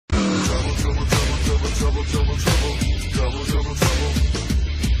trouble, trouble, trouble, trouble, trouble, trouble.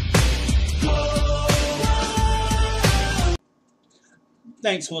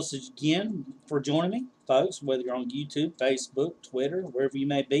 Thanks once again for joining me, folks, whether you're on YouTube, Facebook, Twitter, wherever you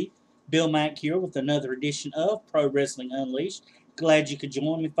may be. Bill Mack here with another edition of Pro Wrestling Unleashed. Glad you could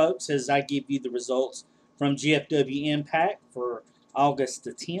join me, folks, as I give you the results from GFW Impact for August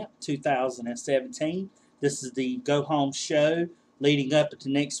the 10th, 2017. This is the go-home show leading up to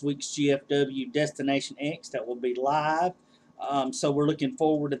next week's GFW Destination X that will be live. So we're looking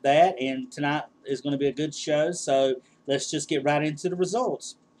forward to that, and tonight is going to be a good show, so let's just get right into the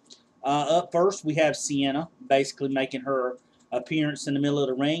results. Up first, we have Seinna basically making her appearance in the middle of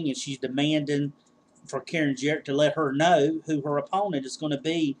the ring, and she's demanding for Karen Jarrett to let her know who her opponent is going to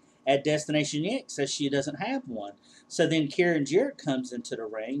be at Destination X, as she doesn't have one. So then Karen Jarrett comes into the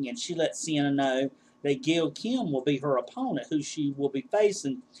ring, and she lets Seinna know that Gail Kim will be her opponent, who she will be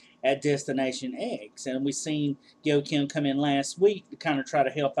facing at Destination X. And we seen Gail Kim come in last week to kind of try to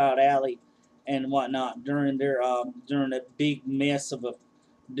help out Allie and whatnot during a big mess of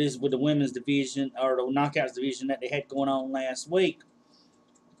this with the women's division, or the knockouts division, that they had going on last week.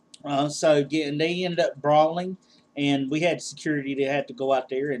 They ended up brawling, and we had security that had to go out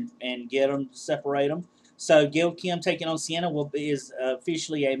there and get them, separate them. So Gail Kim taking on Seinna is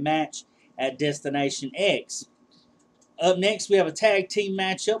officially a match at Destination X. Up next, we have a tag team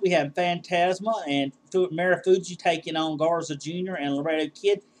matchup. We have Phantasma and Marufuji taking on Garza Jr. and Laredo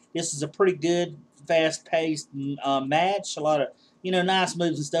Kid. This is a pretty good, fast-paced match. A lot of nice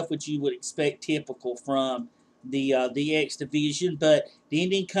moves and stuff, which you would expect typical from the X division. But the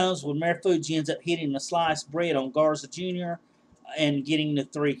ending comes when Marufuji ends up hitting the sliced bread on Garza Jr. and getting the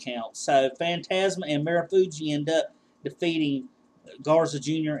 3 count. So Phantasma and Marufuji end up defeating Garza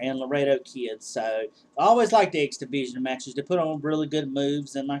Jr. and Laredo Kid. So I always like the X Division matches. They put on really good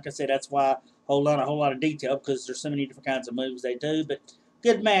moves, and like I said, that's why a whole lot of detail, because there's so many different kinds of moves they do. But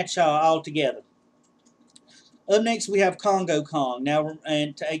good match altogether. Up next, we have Congo Kong now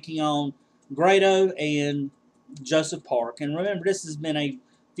and taking on Grado and Joseph Park. And remember, this has been a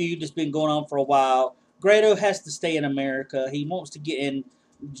feud that's been going on for a while. Grado has to stay in America. He wants to get in.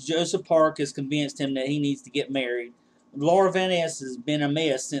 Joseph Park has convinced him that he needs to get married. Laura Van Ness has been a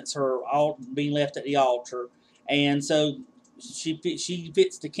mess since her being left at the altar, and so she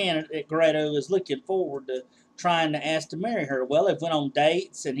fits the candidate that Grado is looking forward to trying to ask to marry her. Well, they've went on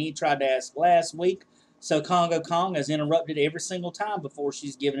dates, and he tried to ask last week, so Congo Kong has interrupted every single time before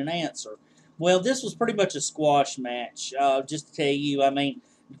she's given an answer. Well, this was pretty much a squash match. Just to tell you, I mean,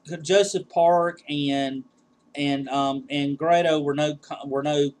 Joseph Park and Grado were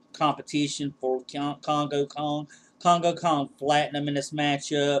no competition for Congo Kong. Congo Kong flattened him in this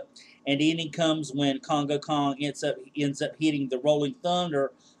matchup, and the ending comes when Congo Kong ends up hitting the Rolling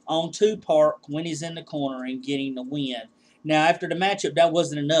Thunder onto Park when he's in the corner and getting the win. Now, after the matchup, that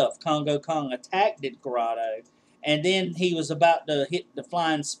wasn't enough. Congo Kong attacked Grado, and then he was about to hit the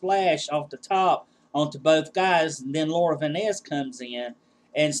flying splash off the top onto both guys, and then Laura Van Ness comes in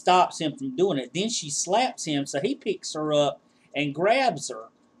and stops him from doing it. Then she slaps him, so he picks her up and grabs her.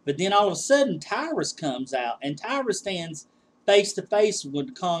 But then all of a sudden, Tyrus comes out, and Tyrus stands face to face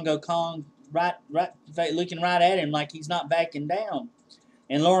with Congo Kong, looking right at him like he's not backing down.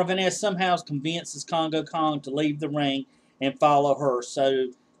 And Laura Van Ness somehow convinces Congo Kong to leave the ring and follow her. So,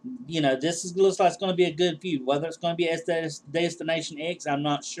 this looks like it's going to be a good feud. Whether it's going to be at Destination X, I'm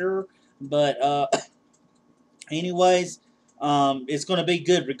not sure. But anyways, it's going to be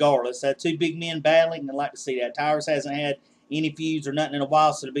good regardless. Two big men battling, I'd like to see that. Tyrus hasn't had any feuds or nothing in a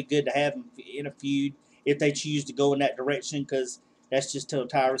while, so it'll be good to have him in a feud if they choose to go in that direction, because that's just how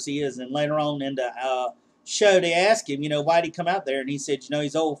Tyrus is. And later on in the show, they asked him, why'd he come out there? And he said,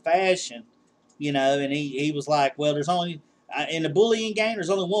 he's old-fashioned, and he was like, well, there's only, in the bullying game, there's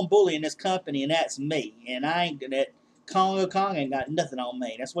only one bully in this company, and that's me. And that Congo Kong ain't got nothing on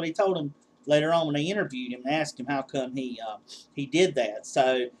me. That's what he told him later on when they interviewed him and asked him how come he did that.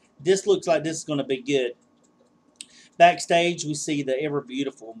 So this looks like this is going to be good. Backstage, we see the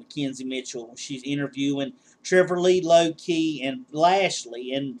ever-beautiful Mackenzie Mitchell. She's interviewing Trevor Lee, Low Key, and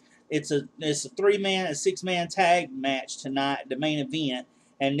Lashley. And it's a 6-man tag match tonight, the main event.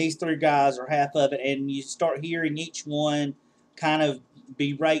 And these 3 guys are half of it. And you start hearing each one kind of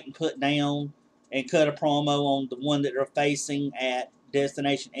berate and put down and cut a promo on the one that they're facing at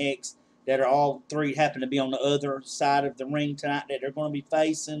Destination X, that are all 3 happen to be on the other side of the ring tonight that they're going to be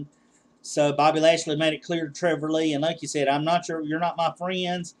facing. So Bobby Lashley made it clear to Trevor Lee, and like you said, I'm not you're not my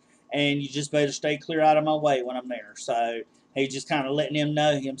friends, and you just better stay clear out of my way when I'm there. So he's just kind of letting him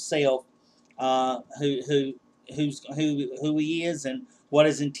know himself who he is and what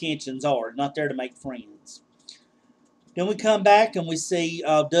his intentions are. Not there to make friends. Then we come back and we see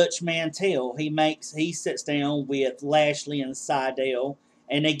Dutch Mantel. He sits down with Lashley and Seidel,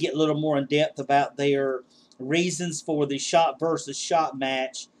 and they get a little more in depth about their reasons for the shot versus shot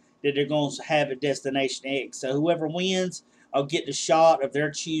match that they're going to have at Destination X. So whoever wins will get the shot of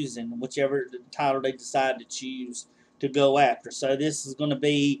their choosing, whichever title they decide to choose to go after. So this is going to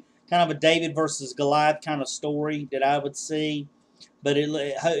be kind of a David versus Goliath kind of story that I would see. But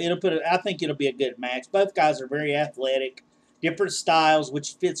it'll put. I think it'll be a good match. Both guys are very athletic, different styles,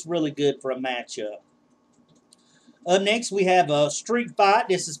 which fits really good for a matchup. Up next, we have a street fight.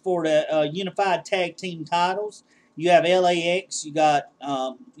 This is for the unified tag team titles. You have LAX. You got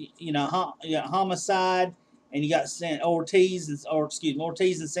you got Homicide, and you got Ortiz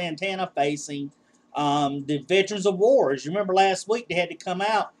and Santana facing the Veterans of War. As you remember last week, they had to come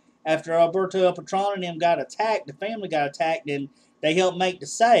out after Alberto El Patron and them got attacked. The family got attacked, and they helped make the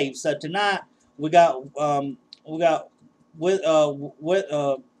save. So tonight we got with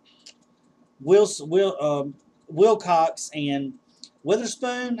Wilcox and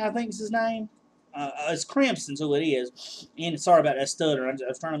Witherspoon, I think is his name. It's Crimson's who it is. And sorry about that stutter. I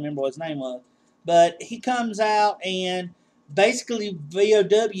was trying to remember what his name was. But he comes out and basically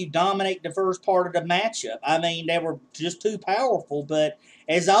VOW dominate the first part of the matchup. I mean, they were just too powerful. But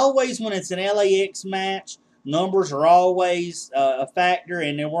as always, when it's an LAX match, numbers are always a factor,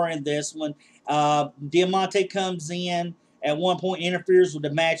 and they were in this one. Diamante comes in at one point, interferes with the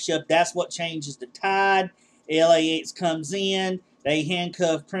matchup. That's what changes the tide. LAX comes in. They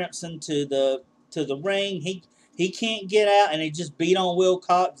handcuff Crimson to the ring. He can't get out, and they just beat on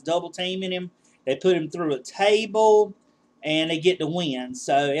Wilcox, double teaming him. They put him through a table, and they get the win.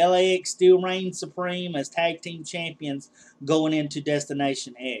 So LAX still reigns supreme as tag team champions going into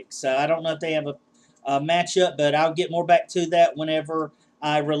Destination X. So I don't know if they have a matchup, but I'll get more back to that whenever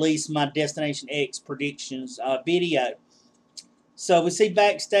I release my Destination X predictions video. So we see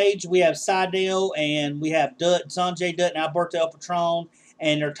backstage, we have Seidel and we have Sanjay Dutt and Alberto El Patron,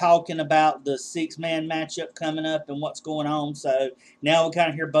 and they're talking about the six-man matchup coming up and what's going on. So now we kind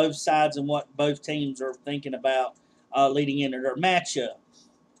of hear both sides and what both teams are thinking about leading into their matchup.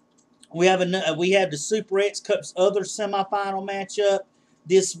 We have the Super X Cup's other semifinal matchup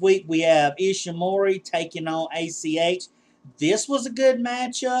this week. We have Ishimori taking on ACH. This was a good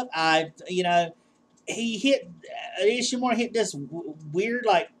matchup. Ishimori hit this weird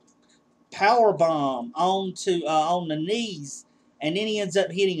power bomb onto on the knees, and then he ends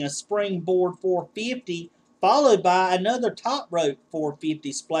up hitting a springboard 450, followed by another top rope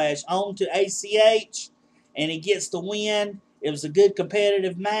 450 splash onto ACH, and he gets the win. It was a good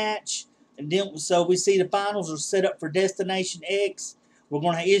competitive match, and then so we see the finals are set up for Destination X. We're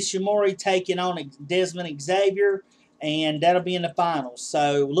going to have Ishimori taking on Desmond Xavier, and that'll be in the finals.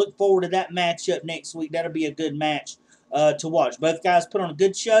 So look forward to that matchup next week. That'll be a good match to watch. Both guys put on a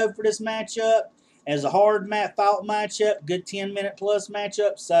good show for this matchup. As a hard fought matchup, good 10-minute plus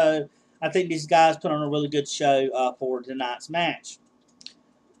matchup. So I think these guys put on a really good show for tonight's match.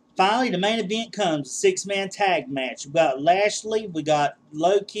 Finally, the main event comes, a six-man tag match. We got Lashley, we got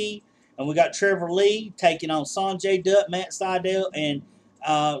Loki, and we got Trevor Lee taking on Sanjay Dutt, Matt Seidel, and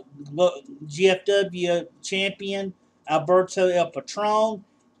GFW champion Alberto El Patron.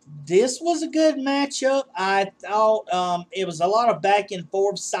 This was a good matchup. I thought it was a lot of back and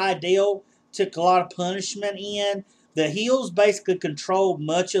forth. Seidel took a lot of punishment in. The heels basically controlled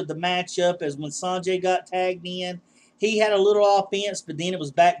much of the matchup, as when Sanjay got tagged in, he had a little offense, but then it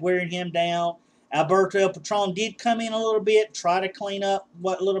was back wearing him down. Alberto El Patron did come in a little bit, try to clean up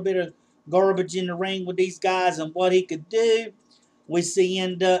what little bit of garbage in the ring with these guys and what he could do. We see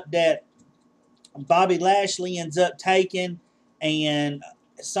end up that Bobby Lashley ends up taking, and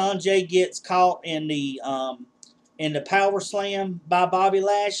Sanjay gets caught in the power slam by Bobby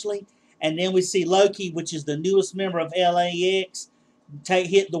Lashley, and then we see Loki, which is the newest member of LAX,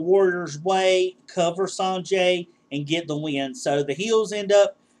 hit the Warriors' way, cover Sanjay, and get the win. So the heels end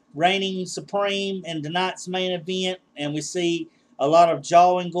up reigning supreme in tonight's main event, and we see a lot of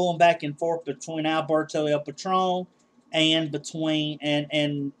jawing going back and forth between Alberto El Patron and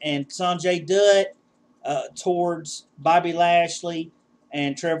Sanjay Dutt towards Bobby Lashley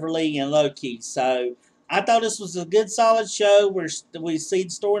and Trevor Lee and Loki. So I thought this was a good, solid show where we see the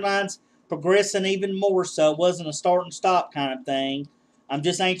storylines progressing even more so. It wasn't a start and stop kind of thing. I'm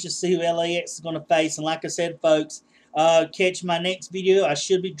just anxious to see who LAX is going to face. And like I said, folks, catch my next video. I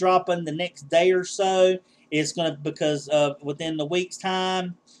should be dropping the next day or so. It's going to, because within the week's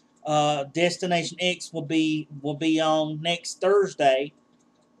time, Destination X will be on next Thursday.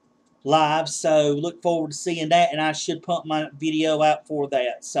 live. So look forward to seeing that, and I should pump my video out for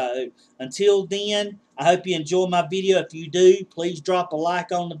that. So until then, I hope you enjoy my video. If you do, please drop a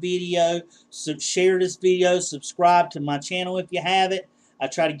like on the video, share this video, subscribe to my channel if you haven't. I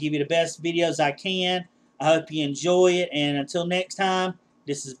try to give you the best videos I can. I hope you enjoy it, and until next time,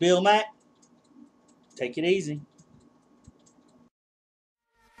 this is Bill Mack. Take it easy.